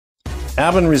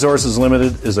Avon Resources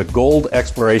Limited is a gold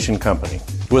exploration company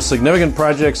with significant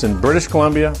projects in British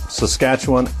Columbia,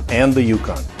 Saskatchewan, and the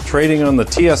Yukon. Trading on the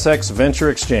TSX Venture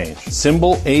Exchange,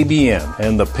 symbol ABN,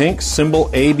 and the pink symbol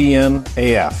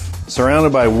ABN-AF.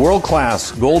 Surrounded by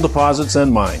world-class gold deposits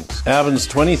and mines, Avon's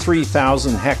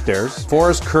 23,000 hectares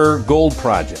Forest Kerr Gold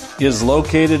Project is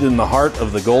located in the heart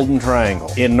of the Golden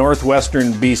Triangle in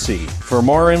northwestern BC. For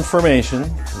more information,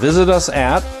 visit us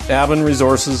at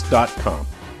avonresources.com.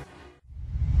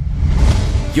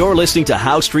 You're listening to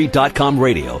HowStreet.com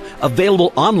radio,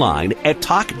 available online at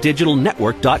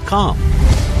TalkDigitalNetwork.com.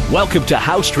 Welcome to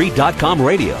HowStreet.com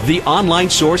radio, the online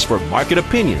source for market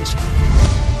opinions.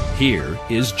 Here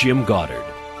is Jim Goddard.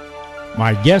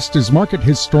 My guest is market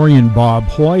historian Bob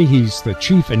Hoye. He's the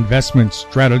chief investment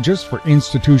strategist for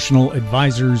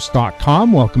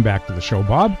institutionaladvisors.com. Welcome back to the show,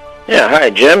 Bob. Yeah, hi,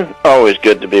 Jim. Always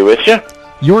good to be with you.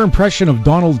 Your impression of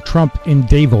Donald Trump in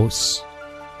Davos?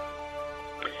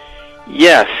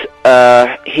 Yes,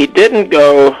 he didn't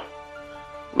go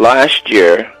last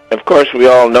year. Of course, we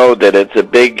all know that it's a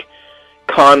big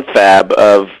confab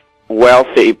of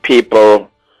wealthy people,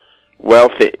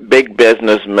 wealthy, big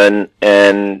businessmen,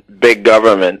 and big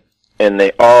government, and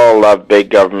they all love big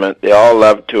government. They all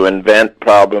love to invent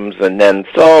problems and then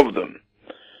solve them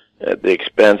at the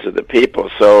expense of the people.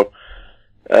 So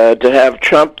to have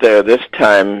Trump there this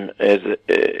time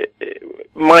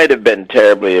might have been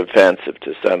terribly offensive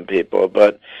to some people,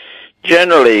 but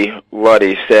generally what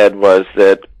he said was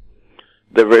that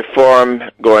the reform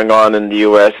going on in the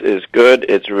U.S. is good.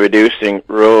 It's reducing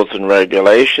rules and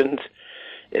regulations.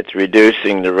 It's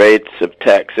reducing the rates of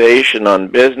taxation on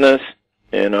business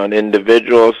and on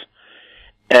individuals,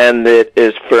 and it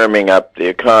is firming up the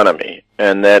economy.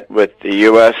 And that with the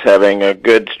U.S. having a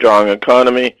good, strong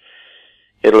economy,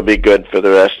 it'll be good for the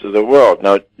rest of the world.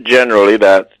 Now, generally,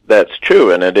 that's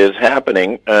true, and it is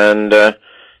happening. And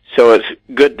so it's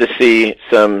good to see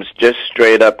some just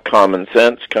straight-up common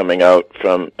sense coming out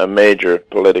from a major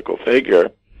political figure.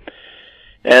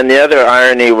 And the other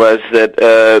irony was that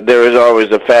there is always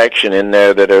a faction in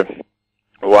there that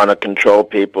want to control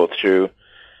people through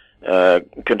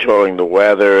controlling the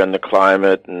weather and the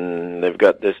climate, and they've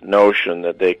got this notion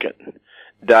that they can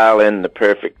dial in the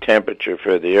perfect temperature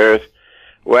for the Earth.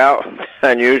 Well,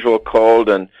 unusual cold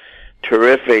and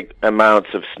terrific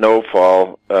amounts of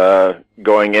snowfall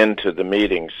going into the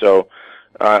meeting. So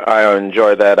I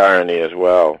enjoy that irony as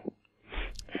well.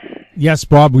 Yes,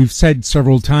 Bob, we've said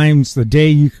several times the day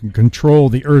you can control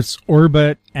the Earth's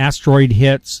orbit, asteroid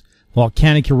hits,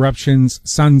 volcanic eruptions,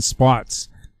 sunspots.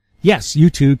 Yes, you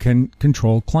too can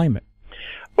control climate.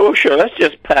 Oh, sure. Let's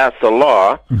just pass a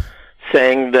law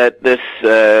saying that this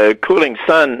cooling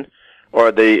sun or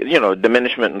the,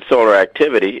 diminishment in solar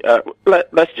activity,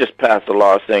 let's just pass a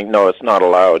law saying, no, it's not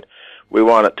allowed. We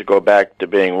want it to go back to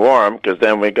being warm, because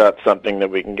then we got something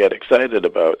that we can get excited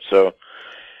about. So,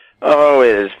 it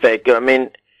is fake. I mean,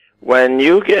 when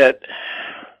you get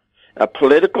a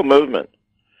political movement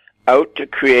out to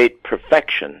create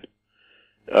perfection,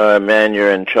 man,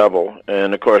 you're in trouble.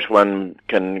 And, of course, one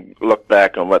can look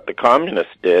back on what the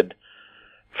communists did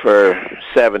for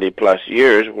 70-plus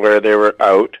years, where they were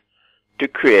out to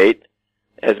create,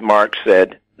 as Marx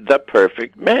said, the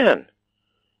perfect man.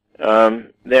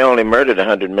 They only murdered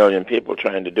 100 million people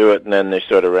trying to do it, and then they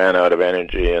sort of ran out of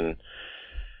energy. And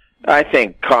I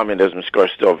think communism, of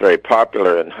course, still very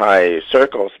popular in high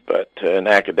circles, but in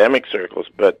academic circles,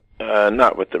 but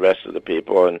not with the rest of the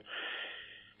people. And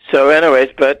so,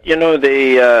 anyways, but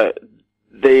the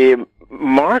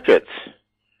markets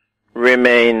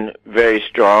remain very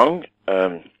strong.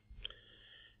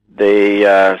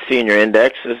 The senior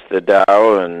indexes, the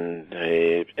Dow and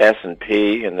the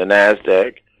S&P and the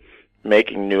NASDAQ,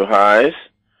 making new highs,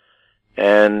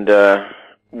 and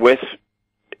with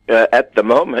at the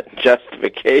moment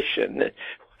justification.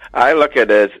 I look at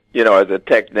it as a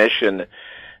technician,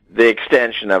 the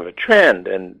extension of a trend,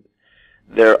 and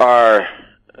there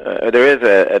is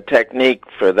a technique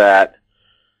for that.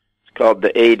 It's called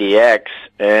the ADX,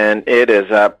 and it is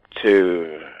up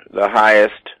to the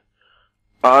highest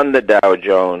on the Dow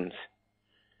Jones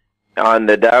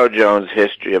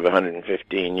history of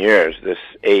 115 years. This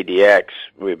ADX,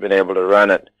 we've been able to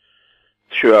run it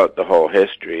throughout the whole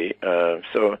history.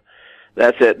 So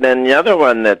that's it. Then the other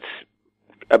one that's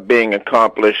being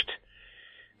accomplished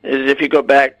is if you go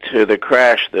back to the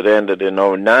crash that ended in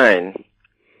 '09,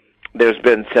 there's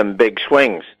been some big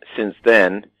swings since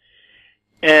then,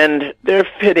 and they're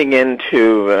fitting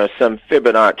into some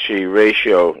Fibonacci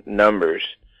ratio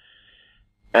numbers.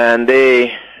 And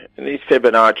these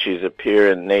Fibonacci's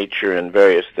appear in nature and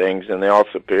various things, and they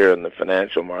also appear in the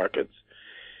financial markets.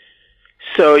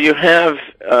 So you have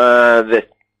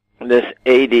this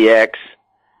ADX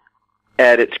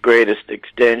at its greatest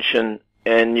extension,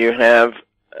 and you have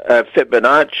a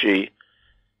Fibonacci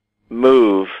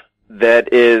move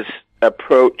that is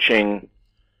approaching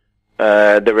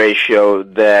the ratio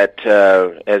that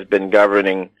has been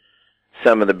governing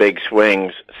some of the big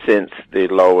swings since the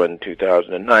low in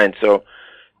 2009. So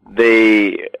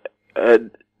these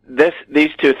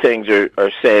two things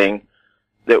are saying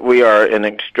that we are in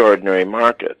an extraordinary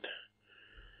market.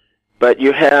 But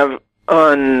you have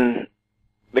on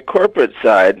the corporate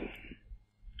side,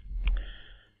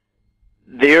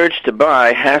 the urge to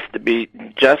buy has to be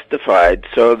justified.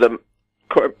 So the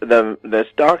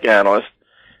stock analysts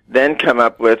then come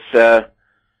up with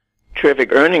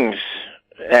terrific earnings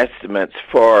estimates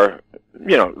for,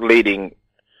 leading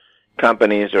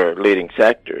companies or leading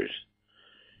sectors.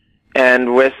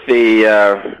 And with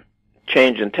the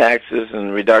change in taxes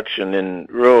and reduction in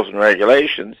rules and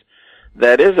regulations,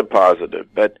 that is a positive.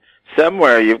 But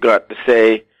somewhere you've got to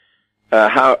say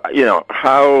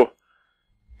how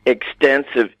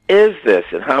extensive is this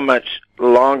and how much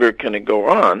longer can it go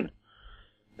on?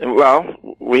 And, well,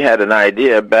 we had an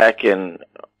idea back in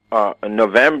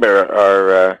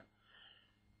November.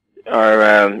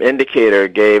 Our indicator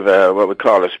gave what we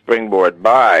call a springboard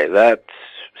buy. That's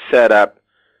set up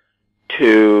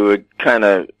to kind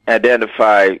of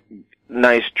identify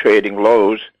nice trading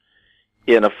lows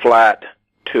in a flat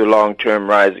to long-term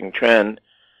rising trend,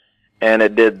 and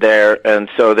it did there. And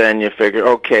so then you figure,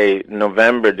 okay,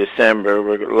 November, December,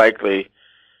 we're likely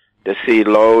to see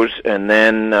lows, and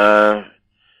then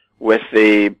with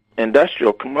the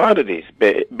industrial commodities,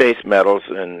 base metals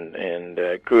and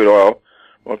crude oil.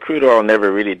 Well, crude oil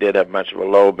never really did have much of a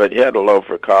low, but you had a low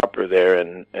for copper there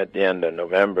at the end of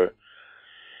November.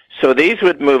 So these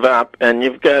would move up, and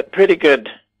you've got pretty good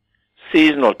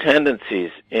seasonal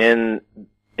tendencies in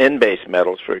base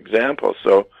metals, for example.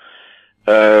 So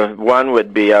one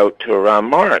would be out to around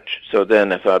March. So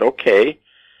then I thought, okay,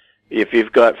 if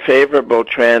you've got favorable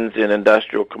trends in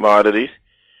industrial commodities,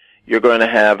 you're going to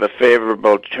have a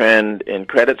favorable trend in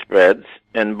credit spreads,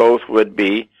 and both would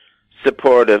be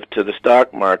supportive to the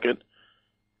stock market,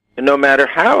 no matter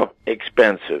how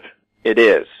expensive it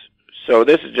is. So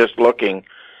this is just looking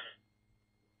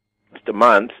at the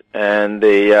month, and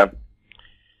that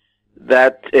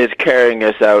is carrying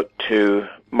us out to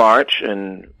March,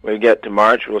 and when we get to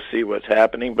March, we'll see what's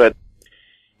happening. But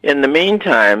in the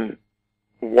meantime,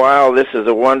 while this is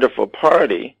a wonderful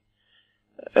party,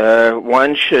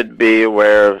 one should be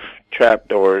aware of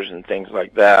trapdoors and things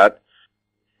like that.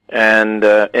 And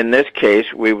in this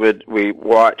case, we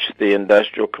watch the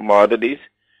industrial commodities.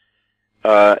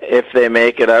 If they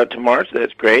make it out to March,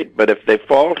 that's great. But if they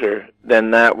falter,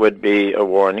 then that would be a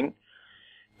warning.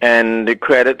 And the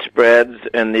credit spreads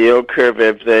and the yield curve,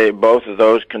 if both of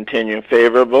those continue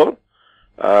favorable,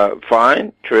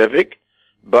 fine, terrific.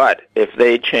 But if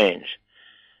they change,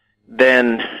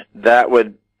 then that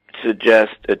would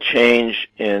suggest a change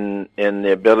in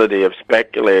the ability of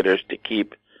speculators to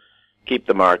keep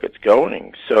the markets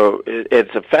going. So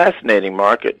it's a fascinating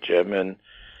market, Jim, and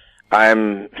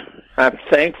I'm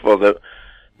thankful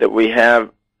that we have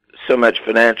so much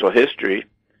financial history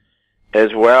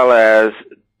as well as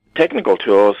technical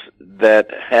tools that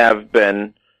have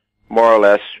been more or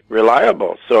less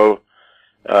reliable. So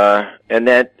and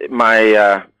that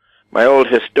my old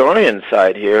historian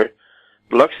side here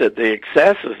looks at the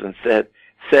excesses and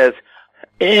says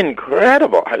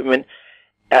incredible. I mean,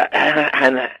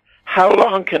 and how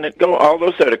long can it go? All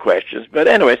those sort of questions. But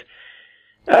anyways,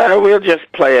 we'll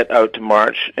just play it out to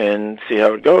March and see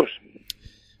how it goes.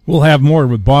 We'll have more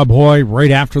with Bob Hoye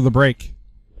right after the break.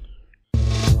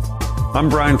 I'm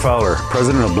Brian Fowler,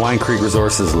 president of Blind Creek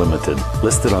Resources Limited,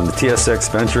 listed on the TSX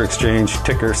Venture Exchange,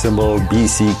 ticker symbol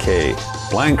BCK.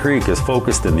 Blind Creek is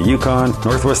focused in the Yukon,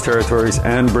 Northwest Territories,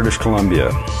 and British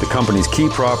Columbia. The company's key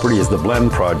property is the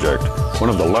Blend Project, one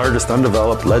of the largest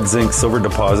undeveloped lead-zinc-silver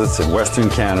deposits in Western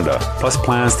Canada, plus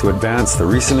plans to advance the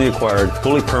recently acquired,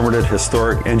 fully permitted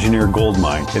historic engineered gold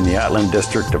mine in the Atlan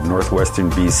District of northwestern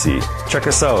BC. Check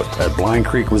us out at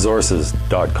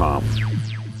blindcreekresources.com.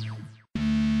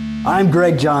 I'm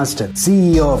Greg Johnston,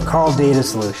 CEO of Carl Data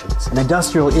Solutions, an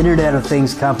industrial Internet of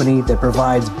Things company that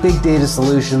provides big data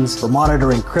solutions for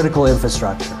monitoring critical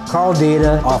infrastructure. Carl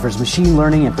Data offers machine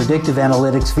learning and predictive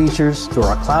analytics features through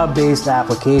our cloud-based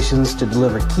applications to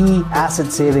deliver key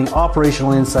asset-saving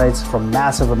operational insights from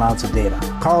massive amounts of data.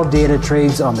 Carl Data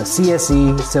trades on the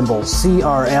CSE symbol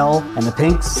CRL and the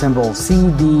pink symbol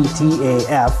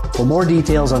CDTAF. For more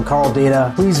details on Carl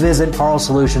Data, please visit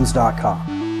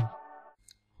carlsolutions.com.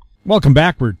 Welcome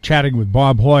back. We're chatting with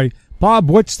Bob Hoye. Bob,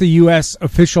 what's the U.S.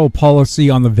 official policy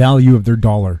on the value of their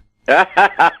dollar?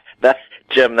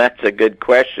 Jim, that's a good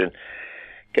question.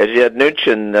 Because you had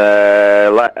Mnuchin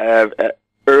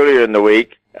earlier in the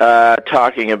week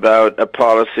talking about a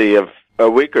policy of a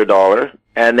weaker dollar,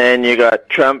 and then you got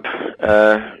Trump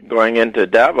going into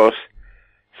Davos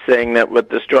saying that with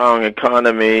the strong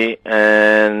economy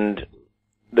and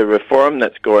the reform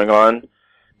that's going on,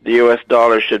 the U.S.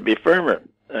 dollar should be firmer.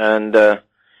 And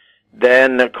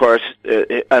then, of course,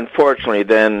 unfortunately,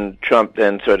 then Trump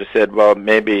then sort of said, well,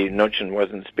 maybe Mnuchin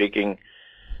wasn't speaking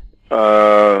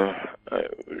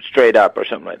straight up or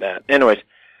something like that. Anyways,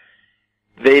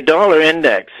 the dollar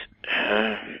index,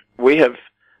 we have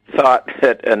thought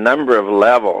that a number of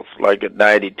levels, like at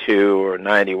 92 or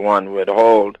 91, would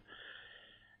hold.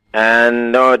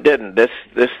 And no, it didn't.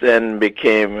 This then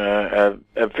became a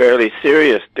fairly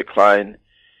serious decline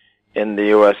in the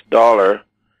U.S. dollar.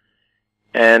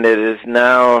 And it is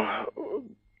now,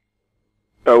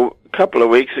 a couple of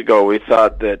weeks ago, we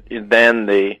thought that then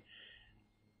the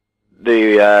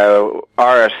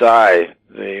RSI,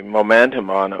 the momentum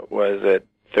on it was at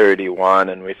 31,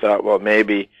 and we thought, well,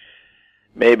 maybe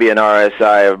an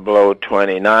RSI of below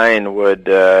 29 would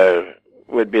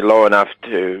be low enough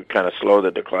to kind of slow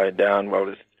the decline down. Well,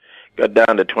 it's got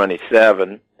down to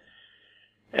 27,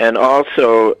 and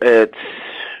also it's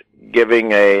giving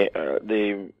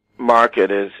the market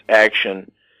is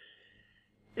action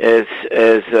is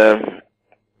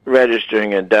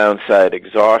registering a downside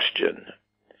exhaustion.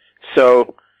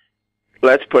 So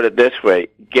let's put it this way,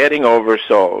 getting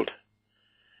oversold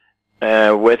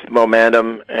with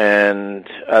momentum and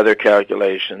other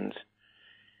calculations.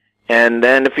 And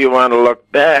then if you want to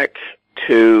look back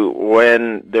to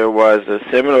when there was a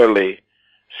similarly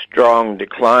strong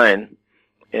decline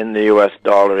in the U.S.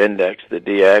 dollar index, the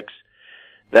DX,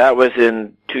 that was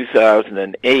in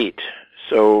 2008.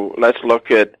 So let's look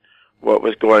at what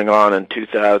was going on in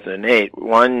 2008.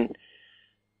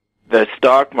 The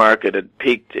stock market had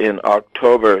peaked in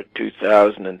October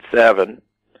 2007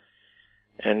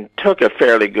 and took a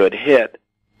fairly good hit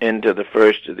into the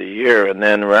first of the year and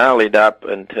then rallied up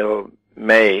until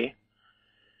May.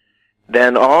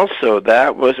 Then also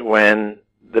that was when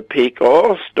the peak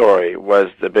oil story was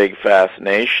the big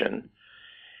fascination,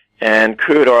 and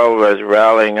crude oil was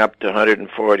rallying up to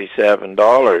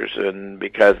 $147, and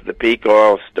because the peak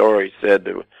oil story said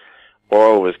that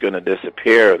oil was going to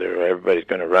disappear, everybody's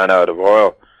going to run out of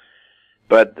oil.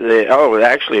 But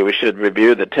actually, we should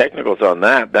review the technicals on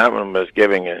that. That one was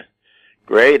giving a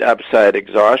great upside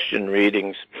exhaustion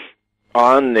readings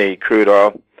on the crude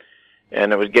oil,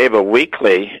 and it gave a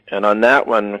weekly, and on that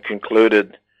one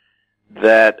concluded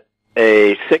that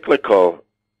a cyclical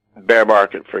bear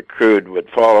market for crude would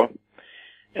follow,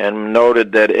 and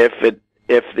noted that if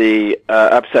the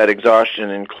upside exhaustion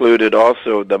included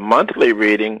also the monthly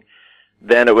reading,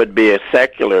 then it would be a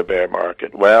secular bear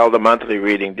market. Well, the monthly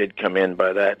reading did come in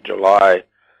by that July,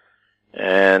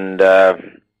 and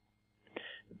the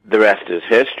rest is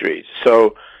history.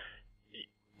 So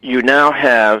you now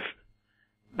have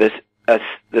the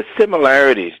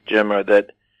similarities, Jim, are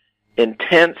that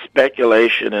intense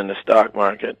speculation in the stock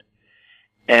market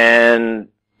and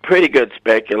pretty good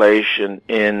speculation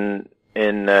in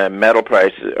metal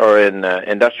prices or in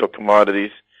industrial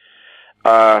commodities.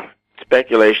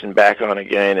 Speculation back on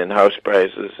again in house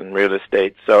prices and real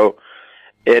estate. So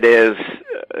it is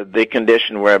the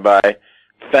condition whereby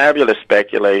fabulous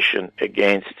speculation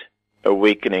against a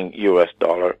weakening U.S.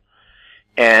 dollar,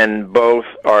 and both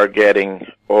are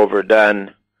getting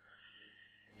overdone.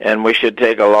 And we should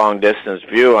take a long distance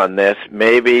view on this.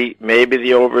 Maybe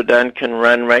the overdone can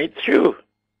run right through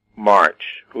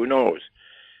March. Who knows?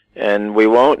 And we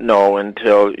won't know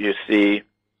until you see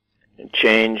a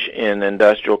change in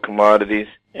industrial commodities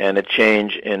and a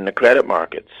change in the credit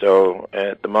market. So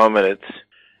at the moment,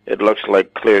 it looks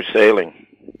like clear sailing.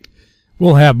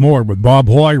 We'll have more with Bob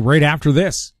Hoye right after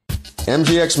this.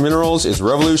 MGX Minerals is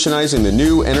revolutionizing the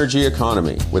new energy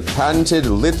economy with patented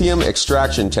lithium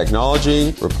extraction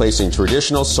technology, replacing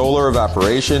traditional solar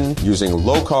evaporation using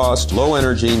low-cost,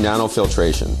 low-energy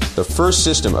nanofiltration. The first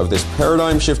system of this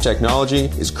paradigm shift technology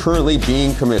is currently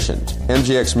being commissioned.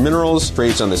 MGX Minerals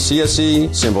trades on the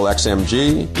CSE, symbol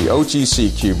XMG, the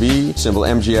OTCQB, symbol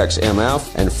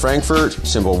MGXMF, and Frankfurt,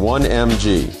 symbol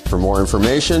 1MG. For more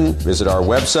information, visit our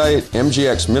website,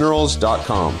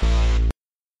 mgxminerals.com.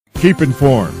 Keep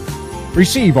informed.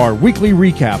 Receive our weekly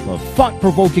recap of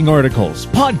thought-provoking articles,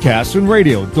 podcasts, and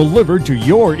radio delivered to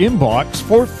your inbox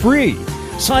for free.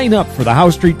 Sign up for the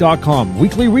HowStreet.com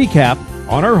weekly recap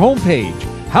on our homepage,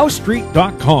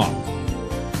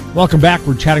 HowStreet.com. Welcome back.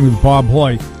 We're chatting with Bob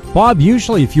Hoye. Bob,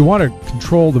 usually if you want to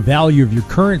control the value of your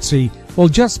currency, well,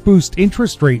 just boost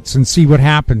interest rates and see what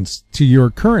happens to your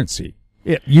currency.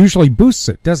 It usually boosts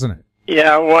it, doesn't it?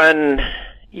 Yeah,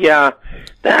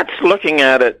 that's looking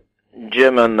at it,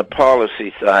 Jim, on the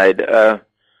policy side.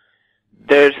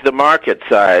 There's the market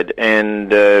side,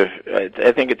 and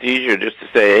I think it's easier just to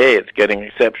say, hey, it's getting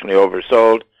exceptionally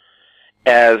oversold,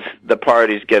 as the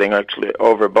party's getting actually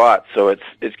overbought, so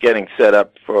it's getting set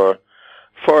up for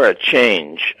a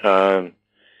change. And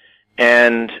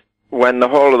when the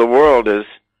whole of the world is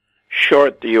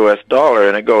short the U.S. dollar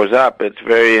and it goes up, it's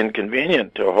very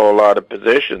inconvenient to a whole lot of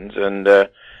positions, and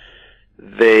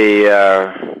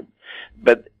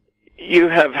but you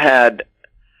have had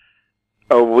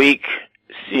a weak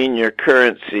senior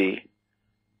currency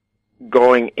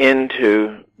going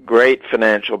into great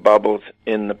financial bubbles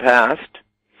in the past,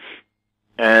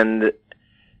 and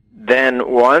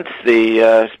then once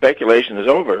the speculation is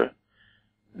over,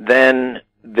 then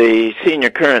the senior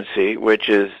currency, which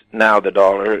is now the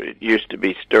dollar, it used to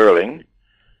be sterling,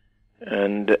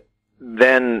 and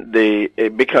then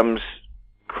it becomes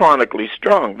chronically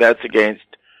strong. That's against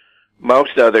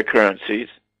most other currencies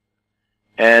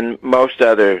and most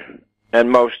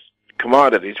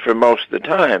commodities for most of the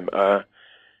time,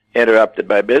 interrupted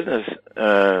by business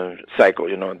cycle,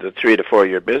 the 3 to 4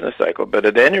 year business cycle. But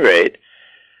at any rate,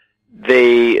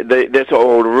 this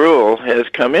old rule has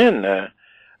come in,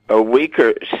 a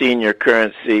weaker senior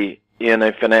currency in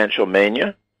a financial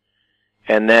mania,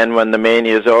 and then when the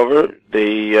mania is over,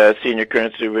 the senior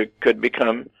currency could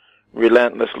become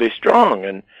relentlessly strong.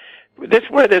 And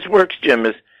where this works, Jim,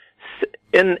 is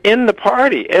in the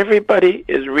party, everybody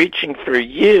is reaching for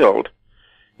yield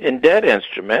in debt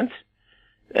instruments,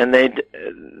 and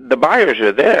the buyers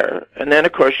are there. And then,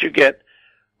 of course, you get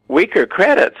weaker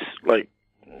credits, like,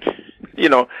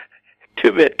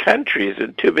 2-bit countries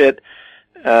and 2-bit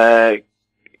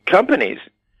companies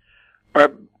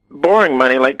are borrowing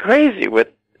money like crazy with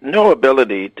no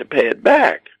ability to pay it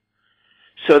back.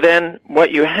 So then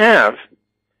what you have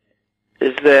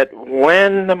is that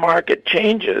when the market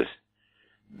changes,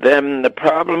 then the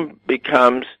problem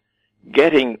becomes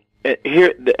getting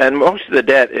here, and most of the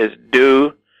debt is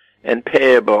due and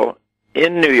payable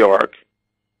in New York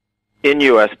in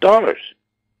U.S. dollars.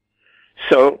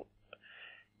 So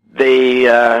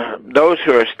those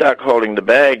who are stuck holding the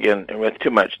bag and with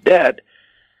too much debt,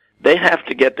 they have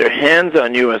to get their hands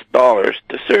on U.S. dollars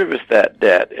to service that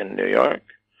debt in New York.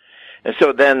 And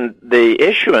so then the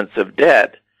issuance of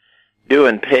debt due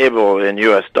and payable in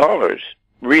U.S. dollars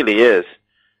really is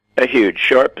a huge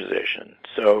short position.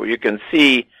 So you can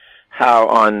see how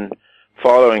on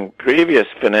following previous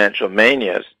financial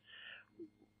manias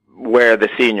where the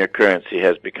senior currency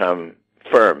has become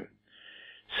firm.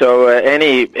 So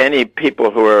any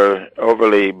people who are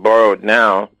overly borrowed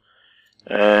now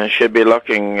should be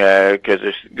looking, because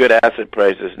there's good asset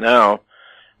prices now,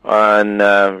 on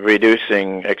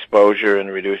reducing exposure and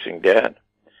reducing debt.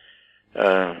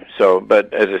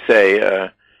 But as I say,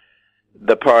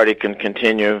 the party can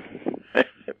continue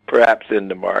perhaps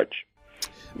into March.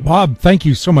 Bob, thank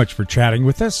you so much for chatting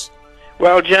with us.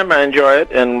 Well, Jim, I enjoy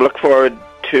it and look forward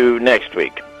to next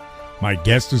week. My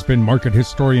guest has been market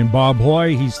historian Bob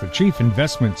Hoye. He's the chief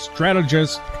investment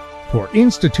strategist for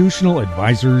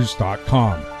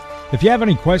institutionaladvisors.com. If you have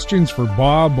any questions for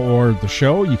Bob or the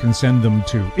show, you can send them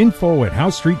to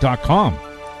info@housestreet.com.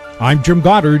 I'm Jim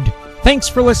Goddard. Thanks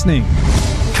for listening.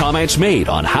 Comments made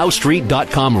on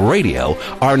HowStreet.com radio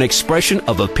are an expression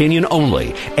of opinion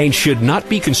only and should not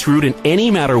be construed in any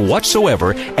matter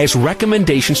whatsoever as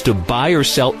recommendations to buy or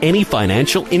sell any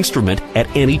financial instrument at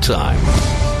any time.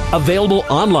 Available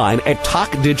online at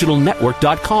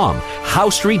TalkDigitalNetwork.com.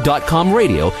 HowStreet.com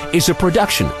radio is a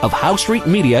production of House Street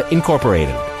Media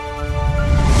Incorporated.